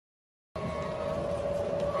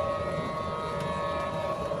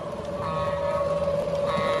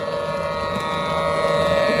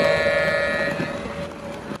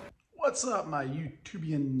What's up, my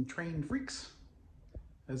YouTubian train freaks?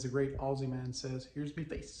 As the great Aussie man says, here's me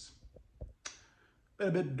face. Been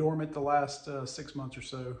a bit dormant the last 6 months or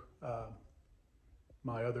so.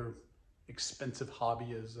 My other expensive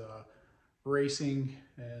hobby is racing,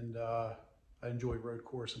 and I enjoy road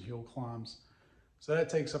course and hill climbs. So that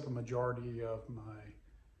takes up a majority of my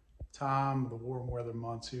time, the warm weather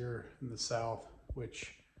months here in the South,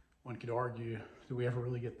 which one could argue, do we ever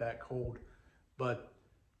really get that cold? But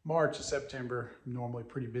March to September, I'm normally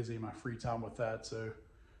pretty busy in my free time with that. So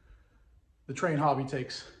the train hobby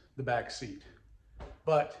takes the back seat.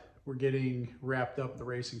 But we're getting wrapped up the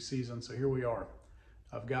racing season, so here we are.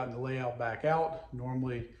 I've gotten the layout back out.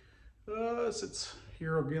 Normally sits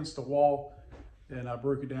here against the wall, and I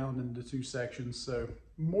broke it down into 2 sections. So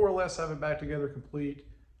more or less have it back together complete.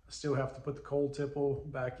 I still have to put the cold tipple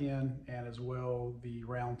back in, and as well the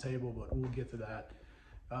round table, but we'll get to that.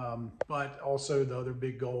 But also the other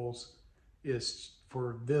big goals is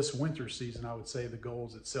for this winter season, I would say the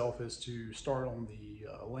goals itself is to start on the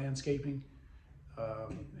landscaping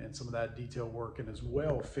and some of that detail work, and as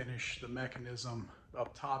well finish the mechanism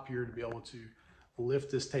up top here to be able to lift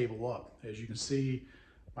this table up. As you can see,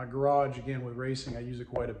 my garage, again with racing, I use it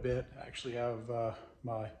quite a bit. I actually have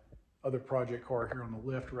my other project car here on the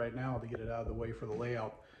lift right now to get it out of the way for the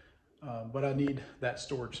layout. But I need that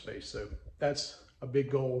storage space. So that's a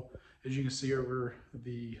big goal. As you can see, over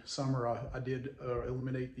the summer, I did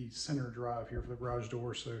eliminate the center drive here for the garage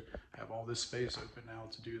door. So I have all this space open now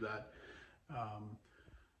to do that.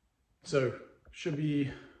 So should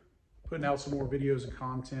be putting out some more videos and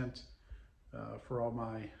content for all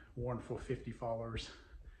my wonderful 50 followers.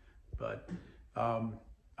 But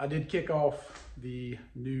I did kick off the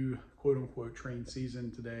new quote-unquote train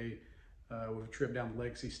season today with a trip down to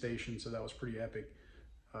Legacy Station, so that was pretty epic.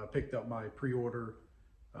 Picked up my pre-order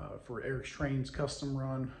for Eric's Trains custom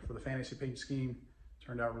run for the fantasy paint scheme.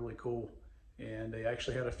 Turned out really cool, and they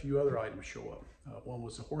actually had a few other items show up. One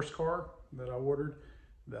was a horse car that I ordered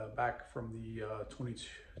back from the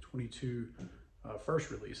 2022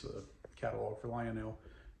 first release of the catalog for Lionel,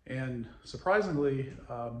 and surprisingly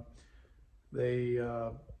they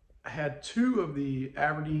had 2 of the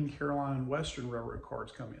Aberdeen, Carolina, and Western Railroad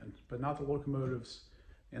cars come in, but not the locomotives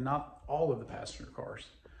and not all of the passenger cars.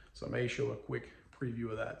 So I may show a quick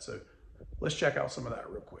preview of that. So let's check out some of that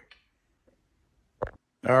real quick.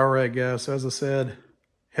 All right, guys. So as I said,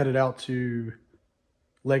 headed out to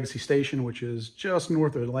Legacy Station, which is just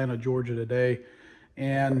north of Atlanta, Georgia today.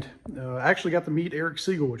 And actually got to meet Eric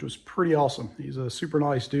Siegel, which was pretty awesome. He's a super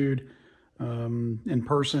nice dude in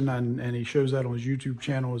person, and he shows that on his YouTube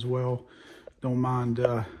channel as well. Don't mind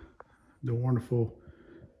the wonderful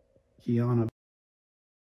Kiana.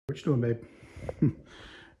 What you doing, babe?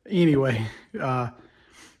 Anyway,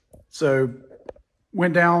 so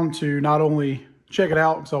went down to not only check it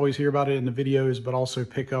out, because I always hear about it in the videos, but also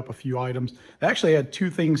pick up a few items. They actually had 2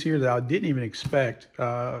 things here that I didn't even expect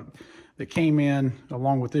that came in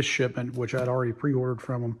along with this shipment, which I'd already pre-ordered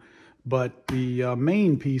from them. But the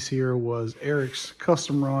main piece here was Eric's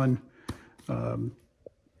custom run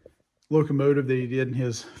locomotive that he did in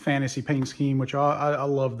his fantasy paint scheme, which I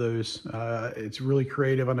love those. It's really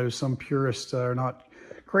creative. I know some purists are not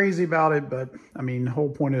crazy about it, but I mean, the whole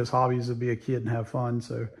point of this hobby is to be a kid and have fun,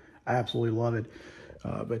 so I absolutely love it.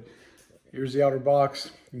 But here's the outer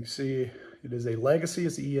box. You can see it is a Legacy.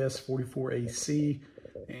 It's the ES44 AC.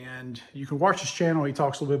 And you can watch his channel. He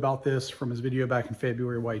talks a little bit about this from his video back in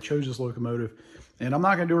February, why he chose this locomotive. And I'm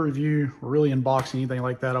not going to do a review or really unboxing anything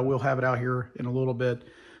like that. I will have it out here in a little bit,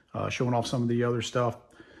 showing off some of the other stuff.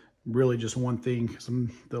 Really just one thing, because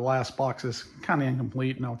the last box is kind of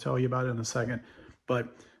incomplete, and I'll tell you about it in a second.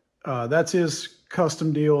 But that's his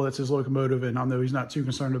custom deal. That's his locomotive. And I know he's not too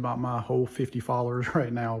concerned about my whole 50 followers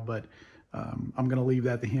right now, but I'm going to leave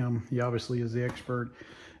that to him. He obviously is the expert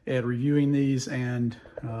at reviewing these, and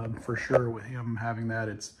for sure with him having that,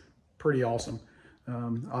 it's pretty awesome.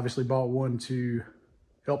 Obviously bought one to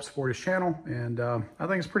help support his channel, and I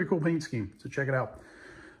think it's a pretty cool paint scheme, so check it out.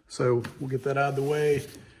 So we'll get that out of the way.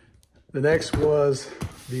 The next was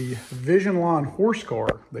the Vision Line horse car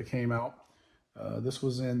that came out. This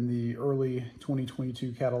was in the early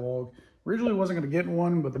 2022 catalog. Originally wasn't going to get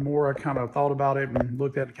one, but the more I kind of thought about it and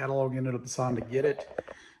looked at the catalog, ended up deciding to get it.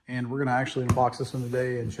 And we're going to actually unbox this one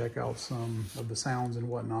today and check out some of the sounds and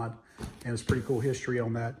whatnot. And it's pretty cool history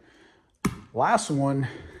on that. Last one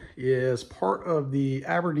is part of the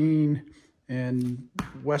Aberdeen and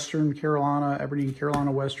Western Carolina, Aberdeen,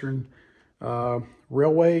 Carolina Western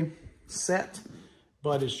railway set.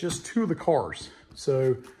 But it's just 2 of the cars.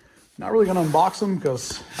 So not really going to unbox them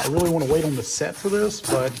because I really want to wait on the set for this.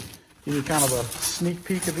 But give you kind of a sneak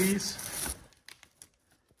peek of these.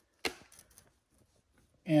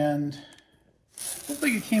 And I don't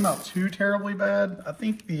think it came out too terribly bad. I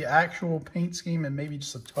think the actual paint scheme and maybe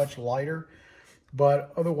just a touch lighter.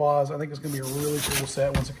 But otherwise, I think it's going to be a really cool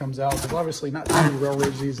set once it comes out. Because obviously not too many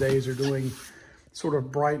railroads these days are doing sort of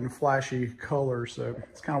bright and flashy colors. So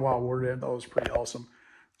it's kind of why I ordered it. I thought it was pretty awesome.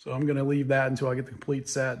 So I'm going to leave that until I get the complete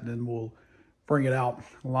set. And then we'll bring it out,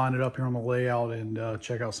 line it up here on the layout, and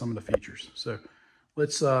check out some of the features. So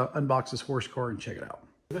let's unbox this horse car and check it out.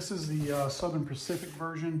 This is the Southern Pacific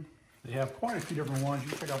version. They have quite a few different ones. You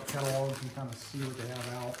can check out the catalogs and kind of see what they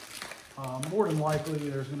have out. More than likely,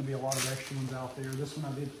 there's going to be a lot of extra ones out there. This one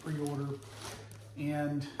I did pre-order.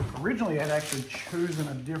 And originally I had actually chosen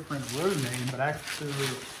a different road name, but after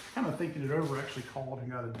kind of thinking it over, I actually called and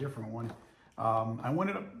got a different one. I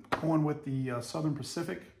ended up going with the Southern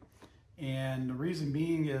Pacific. And the reason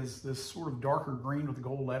being is this sort of darker green with the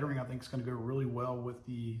gold lettering, I think is going to go really well with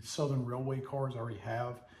the Southern Railway cars I already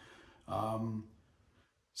have.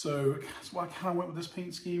 So that's why I kind of went with this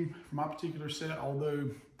paint scheme for my particular set,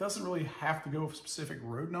 although it doesn't really have to go with a specific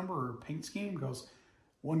road number or paint scheme, because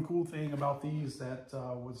one cool thing about these that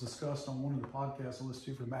was discussed on one of the podcasts I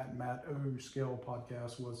listened to for Matt O Scale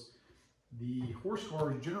podcast was the horse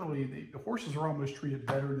cars, generally, the horses are almost treated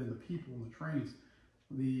better than the people in the trains.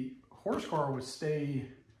 The horse car would stay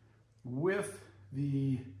with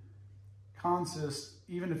the consist,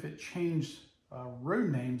 even if it changed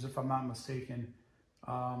road names, if I'm not mistaken.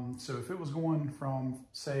 So if it was going from,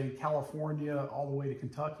 say, California all the way to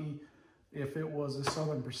Kentucky, if it was a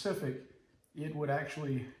Southern Pacific, it would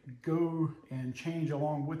actually go and change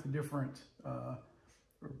along with the different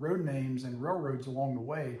road names and railroads along the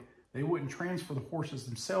way. They wouldn't transfer the horses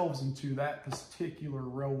themselves into that particular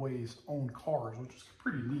railway's own cars, which is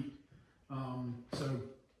pretty neat.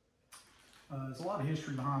 There's a lot of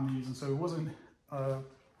history behind these, and so it wasn't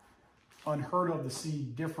unheard of to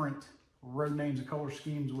see different road names and color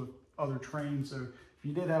schemes with other trains. So if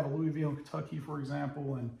you did have a Louisville and Kentucky, for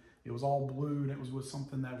example, and it was all blue and it was with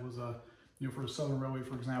something that was for a Southern Railway,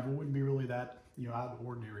 for example, it wouldn't be really that out of the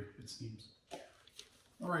ordinary, it seems.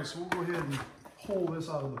 All right, so we'll go ahead and pull this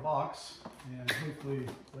out of the box and hopefully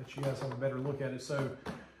let you guys have a better look at it. So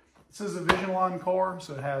this is a Vision Line car,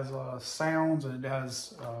 so it has sounds and it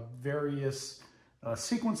has various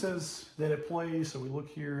sequences that it plays. So we look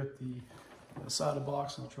here at the side of the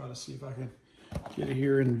box, and I'll try to see if I can get it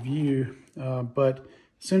here in view. But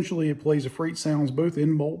essentially it plays the freight sounds both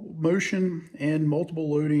in motion and multiple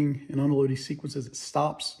loading and unloading sequences. It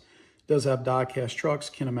stops. It does have die-cast trucks,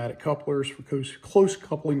 kinematic couplers for close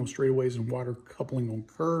coupling on straightaways and wider coupling on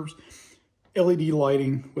curves, LED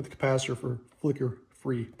lighting with the capacitor for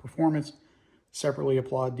flicker-free performance, separately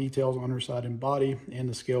applied details on underside and body, and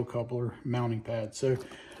the scale coupler mounting pad. So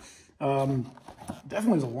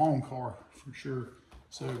definitely is a long car for sure.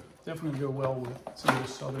 So definitely go well with some of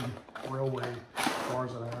the Southern Railway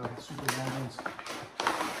cars that I have, super long ones.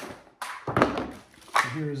 So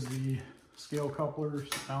here's the scale couplers,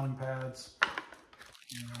 mounting pads,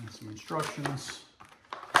 and some instructions.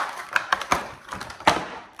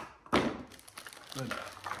 But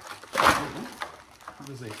it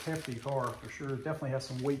is a hefty car for sure. It definitely has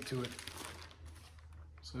some weight to it.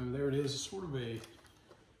 So there it is, sort of a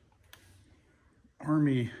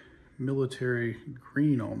Army military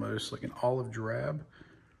green, almost like an olive drab.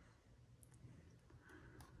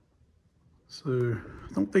 So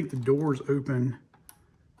I don't think the doors open,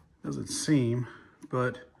 doesn't seem,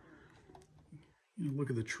 but look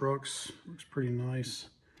at the trucks, looks pretty nice.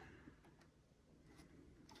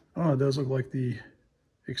 Oh, it does look like the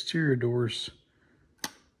exterior doors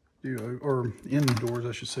do, or end doors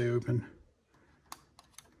I should say, open.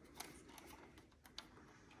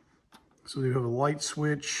 So we have a light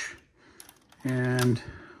switch, and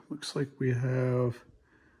looks like we have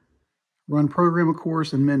run program, of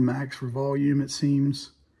course, and min max for volume, it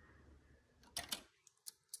seems.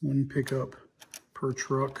 One pickup per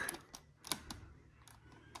truck.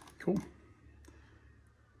 Cool.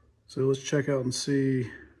 So let's check out and see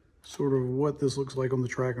sort of what this looks like on the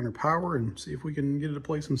track under power and see if we can get it to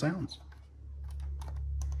play some sounds.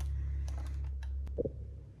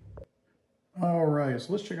 All right,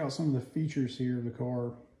 so let's check out some of the features here of the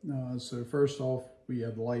car. So first off, we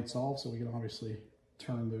have the lights off, so we can obviously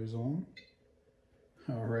turn those on.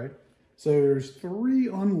 All right, so there's 3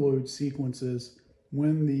 unload sequences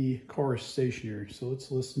when the car is stationary. So let's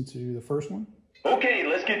listen to the first one. Okay,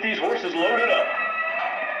 let's get these horses loaded up.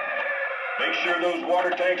 Make sure those water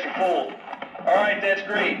tanks are full. All right, that's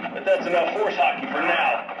great, but that's enough horse hockey for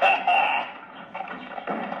now.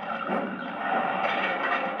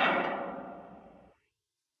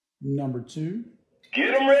 Number 2.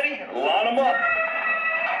 Get them ready, line them up.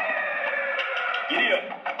 Giddy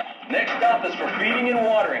up. mouth is for feeding and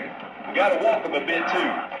watering. We gotta walk them a bit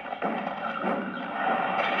too.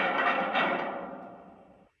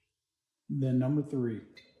 Then number 3.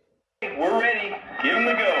 We're ready. Give them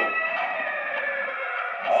the go.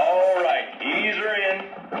 All right, ease her in.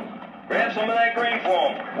 Grab some of that grain for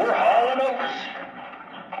them. We're hauling oats.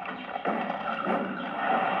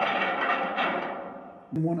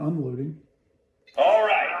 One unloading. All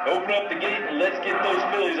right, open up the gate and let's get those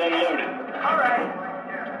fillies unloaded. All right.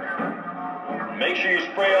 Make sure you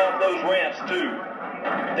spray off those ramps too.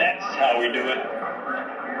 That's how we do it.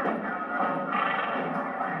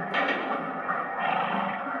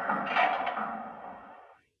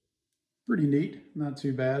 Pretty neat, not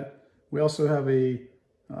too bad. We also have a,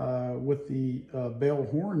 with the bell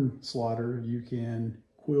horn slider, you can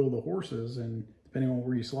quill the horses, and depending on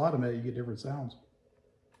where you slide them at, you get different sounds.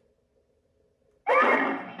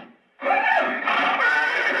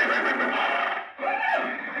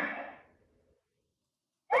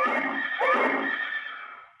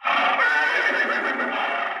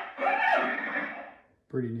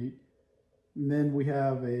 Pretty neat. And then we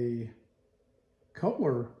have a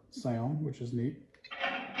coupler sound, which is neat.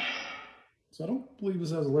 So I don't believe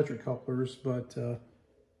this has electric couplers, but at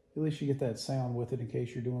least you get that sound with it in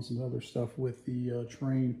case you're doing some other stuff with the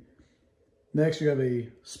train. Next, you have a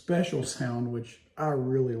special sound, which I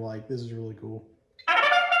really like. This is really cool.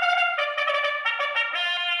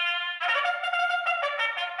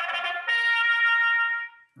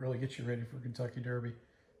 Really gets you ready for Kentucky Derby.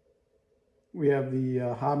 We have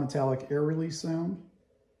the high metallic air release sound.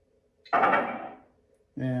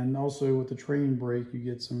 And also with the train brake, you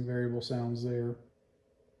get some variable sounds there.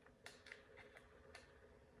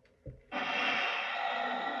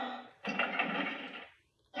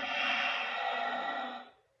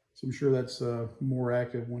 So I'm sure that's more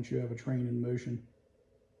active once you have a train in motion.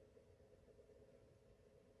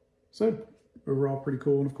 So overall pretty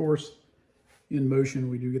cool. And of course, in motion,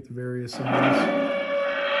 we do get the various sounds.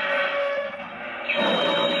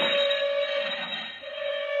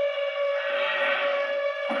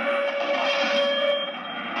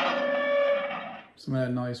 Some of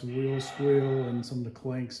that nice wheel squeal and some of the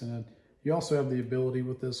clinks in it. You also have the ability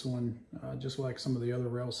with this one, just like some of the other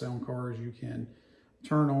rail sound cars, you can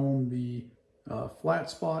turn on the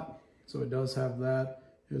flat spot. So it does have that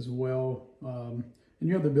as well. And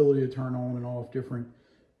you have the ability to turn on and off different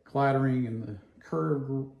clattering and the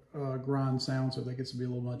curve grind sound. So if that gets to be a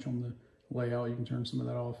little much on the layout, you can turn some of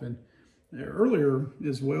that off. And earlier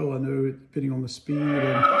as well, I know depending on the speed,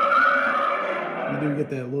 and you do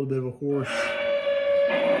get that little bit of a horse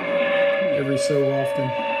every so often.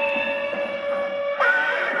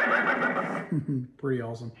 Pretty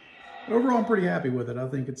awesome. Overall, I'm pretty happy with it. I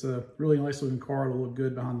think it's a really nice looking car. It'll look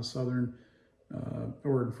good behind the Southern,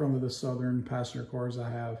 or in front of the Southern passenger cars I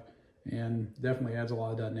have, and definitely adds a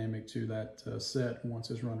lot of dynamic to that set once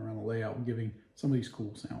it's running around the layout, giving some of these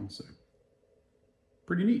cool sounds. So,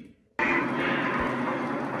 pretty neat.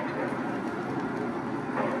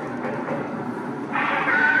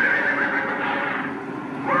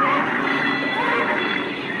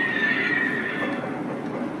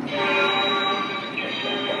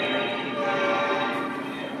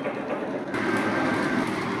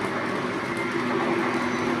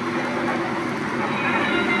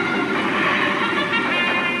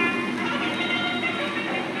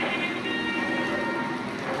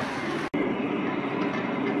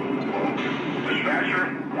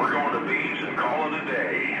 We're going to beans and calling it a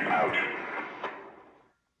day. Out.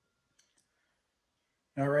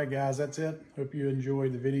 All right, guys, that's it. Hope you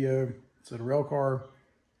enjoyed the video. So the rail car,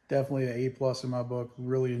 definitely an A+ in my book.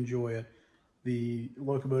 Really enjoy it. The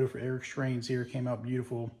locomotive for Eric's Trains here came out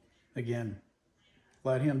beautiful. Again,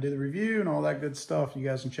 let him do the review and all that good stuff. You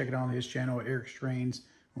guys can check it out on his channel at Eric's Trains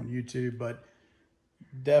on YouTube. But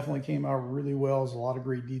definitely came out really well. There's a lot of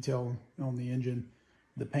great detail on the engine.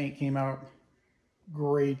 The paint came out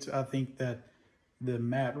great. I think that the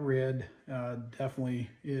matte red definitely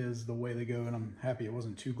is the way to go, and I'm happy it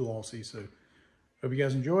wasn't too glossy. So hope you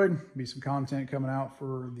guys enjoyed. Be some content coming out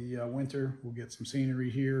for the winter. We'll get some scenery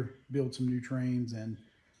here, build some new trains, and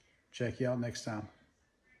check you out next time.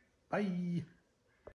 Bye.